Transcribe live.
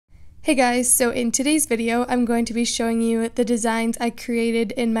Hey guys, so in today's video, I'm going to be showing you the designs I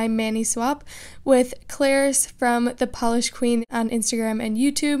created in my mani swap with Clarice from the Polish Queen on Instagram and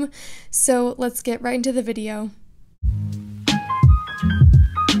YouTube. So let's get right into the video.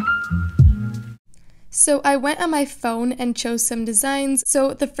 So I went on my phone and chose some designs.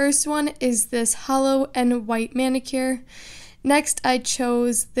 So the first one is this hollow and white manicure. Next, I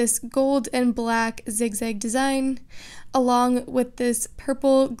chose this gold and black zigzag design, along with this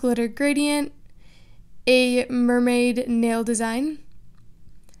purple glitter gradient, a mermaid nail design,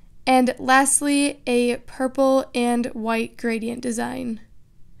 and lastly, a purple and white gradient design.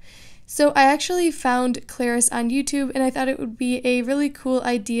 So I actually found Clarice on YouTube and I thought it would be a really cool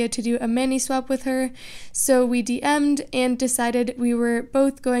idea to do a mani swap with her. So we DM'd and decided we were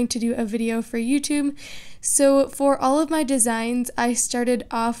both going to do a video for YouTube. So for all of my designs, I started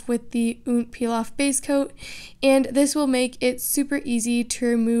off with the Oont Peel Off Base Coat, and this will make it super easy to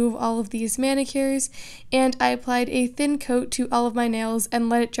remove all of these manicures, and I applied a thin coat to all of my nails and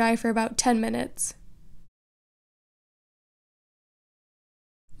let it dry for about 10 minutes.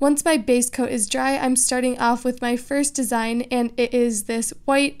 Once my base coat is dry, I'm starting off with my first design, and it is this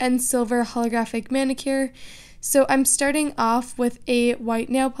white and silver holographic manicure. So I'm starting off with a white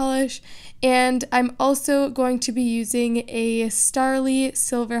nail polish, and I'm also going to be using a Starly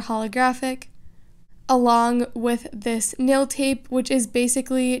silver holographic, along with this nail tape, which is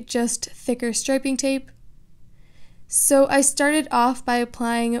basically just thicker striping tape. So I started off by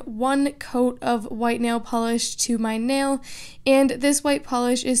applying one coat of white nail polish to my nail, and this white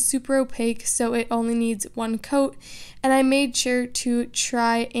polish is super opaque, so it only needs one coat, and I made sure to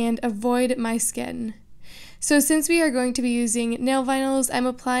try and avoid my skin. So since we are going to be using nail vinyls, I'm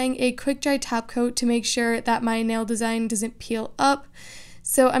applying a quick dry top coat to make sure that my nail design doesn't peel up.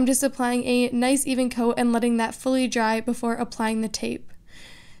 So I'm just applying a nice even coat and letting that fully dry before applying the tape.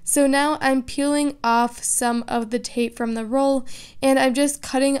 So now I'm peeling off some of the tape from the roll, and I'm just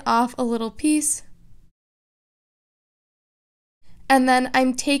cutting off a little piece. And then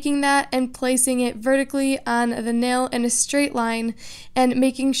I'm taking that and placing it vertically on the nail in a straight line and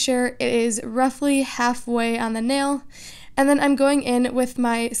making sure it is roughly halfway on the nail. And then I'm going in with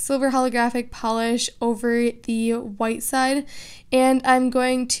my silver holographic polish over the white side, and I'm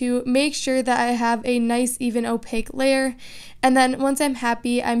going to make sure that I have a nice even opaque layer. And then once I'm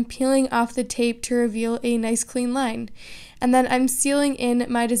happy, I'm peeling off the tape to reveal a nice clean line. And then I'm sealing in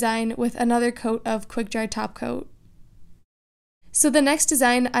my design with another coat of quick dry top coat. So the next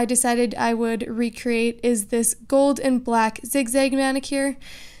design I decided I would recreate is this gold and black zigzag manicure.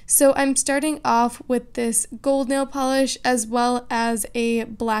 So I'm starting off with this gold nail polish as well as a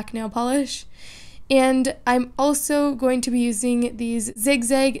black nail polish. And I'm also going to be using these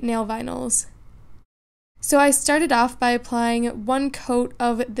zigzag nail vinyls. So I started off by applying one coat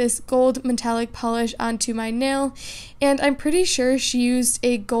of this gold metallic polish onto my nail, and I'm pretty sure she used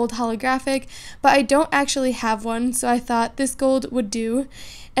a gold holographic, but I don't actually have one, so I thought this gold would do.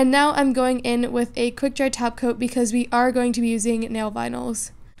 And now I'm going in with a quick dry top coat because we are going to be using nail vinyls.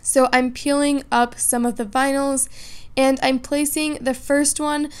 So I'm peeling up some of the vinyls, and I'm placing the first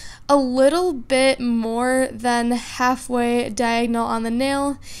one a little bit more than halfway diagonal on the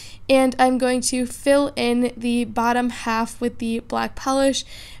nail, and I'm going to fill in the bottom half with the black polish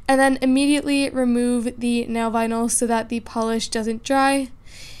and then immediately remove the nail vinyl so that the polish doesn't dry.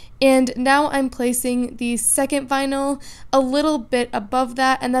 And now I'm placing the second vinyl a little bit above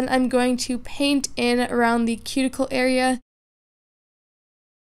that, and then I'm going to paint in around the cuticle area.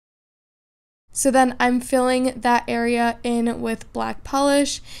 So then I'm filling that area in with black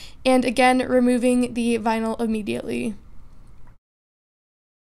polish and again removing the vinyl immediately.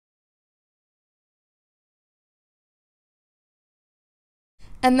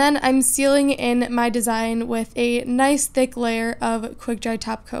 And then I'm sealing in my design with a nice thick layer of quick dry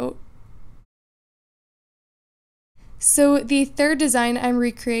top coat. So the third design I'm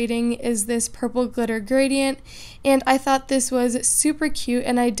recreating is this purple glitter gradient, and I thought this was super cute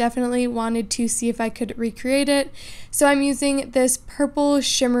and I definitely wanted to see if I could recreate it. So I'm using this purple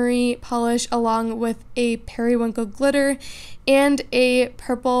shimmery polish along with a periwinkle glitter and a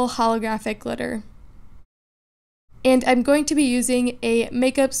purple holographic glitter. And I'm going to be using a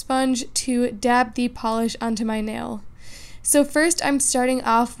makeup sponge to dab the polish onto my nail. So first I'm starting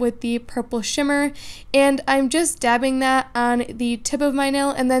off with the purple shimmer, and I'm just dabbing that on the tip of my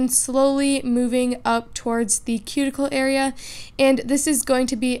nail and then slowly moving up towards the cuticle area. And this is going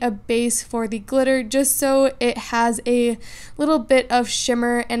to be a base for the glitter just so it has a little bit of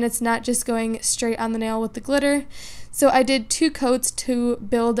shimmer and it's not just going straight on the nail with the glitter. So I did 2 coats to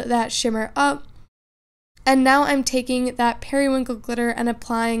build that shimmer up. And now I'm taking that periwinkle glitter and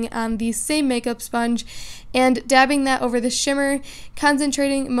applying on the same makeup sponge and dabbing that over the shimmer,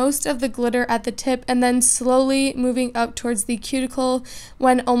 concentrating most of the glitter at the tip and then slowly moving up towards the cuticle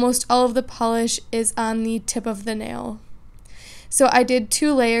when almost all of the polish is on the tip of the nail. So I did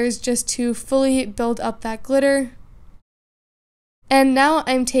 2 layers just to fully build up that glitter. And now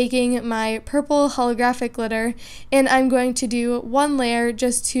I'm taking my purple holographic glitter and I'm going to do 1 layer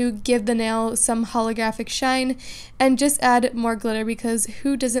just to give the nail some holographic shine and just add more glitter because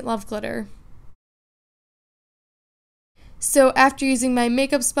who doesn't love glitter? So after using my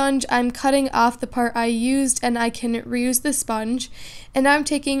makeup sponge, I'm cutting off the part I used and I can reuse the sponge. And now I'm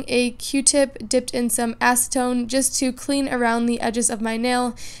taking a Q-tip dipped in some acetone just to clean around the edges of my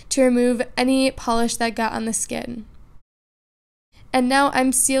nail to remove any polish that got on the skin. And now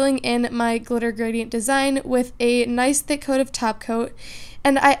I'm sealing in my glitter gradient design with a nice thick coat of top coat.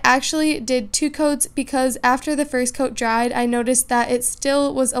 And I actually did 2 coats because after the first coat dried, I noticed that it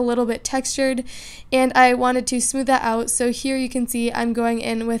still was a little bit textured and I wanted to smooth that out. So here you can see I'm going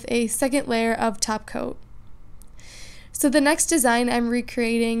in with a second layer of top coat. So the next design I'm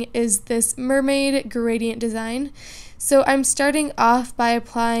recreating is this mermaid gradient design. So I'm starting off by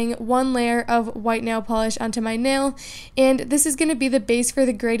applying 1 layer of white nail polish onto my nail, and this is going to be the base for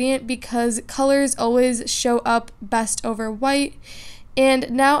the gradient because colors always show up best over white. And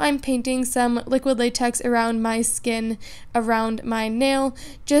now I'm painting some liquid latex around my skin, around my nail,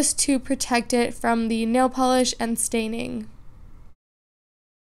 just to protect it from the nail polish and staining.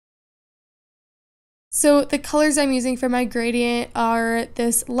 So the colors I'm using for my gradient are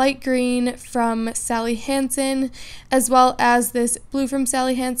this light green from Sally Hansen, as well as this blue from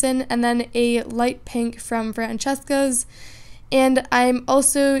Sally Hansen, and then a light pink from Francesca's. And I'm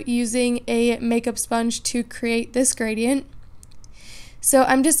also using a makeup sponge to create this gradient. So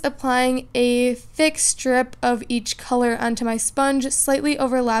I'm just applying a thick strip of each color onto my sponge, slightly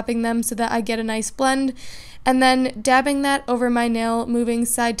overlapping them so that I get a nice blend, and then dabbing that over my nail, moving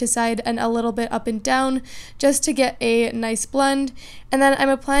side to side and a little bit up and down just to get a nice blend. And then I'm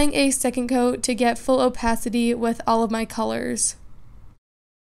applying a second coat to get full opacity with all of my colors.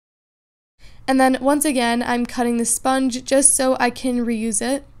 And then once again, I'm cutting the sponge just so I can reuse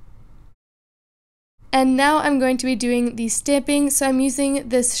it. And now I'm going to be doing the stamping, so I'm using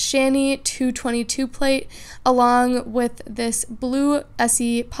this Shani 222 plate along with this blue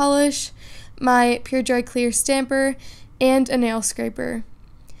SE polish, my Pure Joy Clear stamper, and a nail scraper.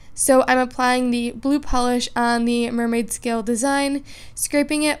 So I'm applying the blue polish on the mermaid scale design,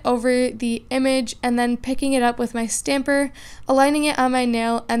 scraping it over the image, and then picking it up with my stamper, aligning it on my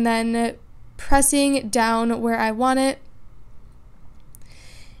nail, and then pressing down where I want it.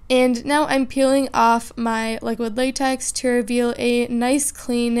 And now I'm peeling off my liquid latex to reveal a nice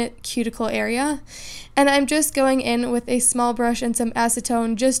clean cuticle area. And I'm just going in with a small brush and some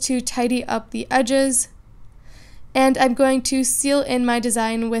acetone just to tidy up the edges. And I'm going to seal in my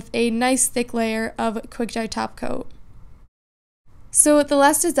design with a nice thick layer of quick dry top coat. So the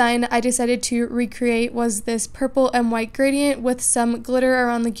last design I decided to recreate was this purple and white gradient with some glitter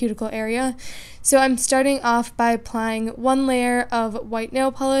around the cuticle area. So I'm starting off by applying 1 layer of white nail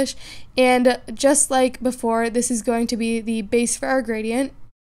polish, and just like before, this is going to be the base for our gradient.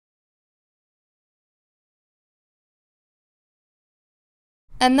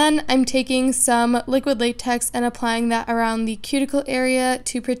 And then I'm taking some liquid latex and applying that around the cuticle area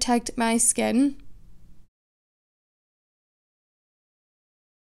to protect my skin.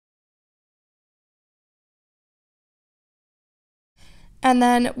 And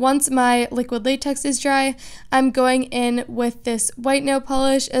then once my liquid latex is dry, I'm going in with this white nail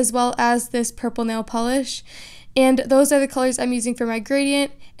polish as well as this purple nail polish. And those are the colors I'm using for my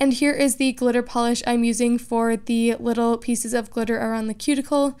gradient. And here is the glitter polish I'm using for the little pieces of glitter around the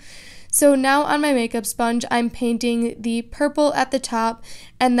cuticle. So now on my makeup sponge, I'm painting the purple at the top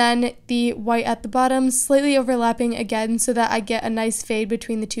and then the white at the bottom, slightly overlapping again so that I get a nice fade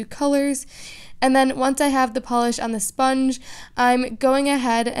between the 2 colors. And then once I have the polish on the sponge, I'm going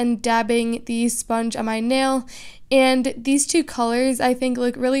ahead and dabbing the sponge on my nail. And these 2 colors I think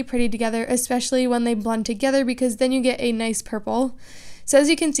look really pretty together, especially when they blend together because then you get a nice purple. So as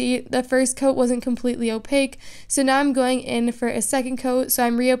you can see, the first coat wasn't completely opaque, so now I'm going in for a second coat, so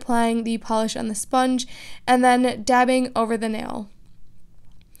I'm reapplying the polish on the sponge and then dabbing over the nail.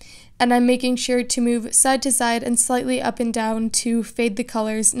 And I'm making sure to move side to side and slightly up and down to fade the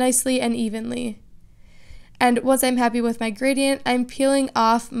colors nicely and evenly. And once I'm happy with my gradient, I'm peeling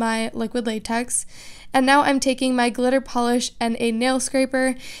off my liquid latex. And now I'm taking my glitter polish and a nail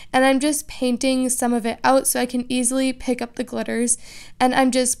scraper, and I'm just painting some of it out so I can easily pick up the glitters. And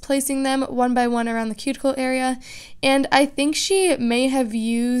I'm just placing them one by one around the cuticle area. And I think she may have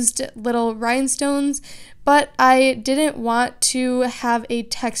used little rhinestones, but I didn't want to have a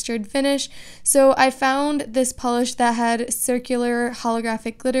textured finish, so I found this polish that had circular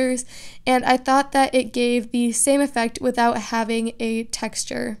holographic glitters, and I thought that it gave the same effect without having a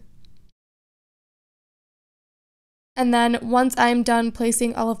texture. And then once I'm done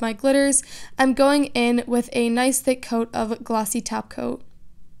placing all of my glitters, I'm going in with a nice thick coat of glossy top coat.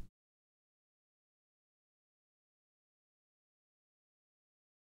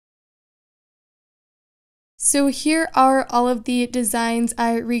 So here are all of the designs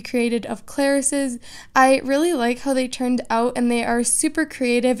I recreated of Clarice's. I really like how they turned out, and they are super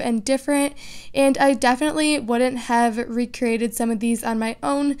creative and different, and I definitely wouldn't have recreated some of these on my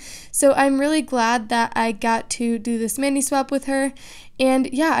own, so I'm really glad that I got to do this mani swap with her.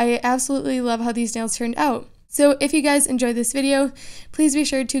 And yeah, I absolutely love how these nails turned out. So if you guys enjoyed this video, please be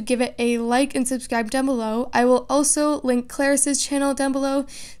sure to give it a like and subscribe down below. I will also link Clarice's channel down below,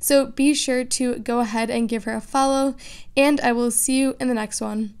 so be sure to go ahead and give her a follow, and I will see you in the next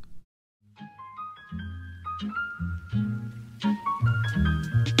one.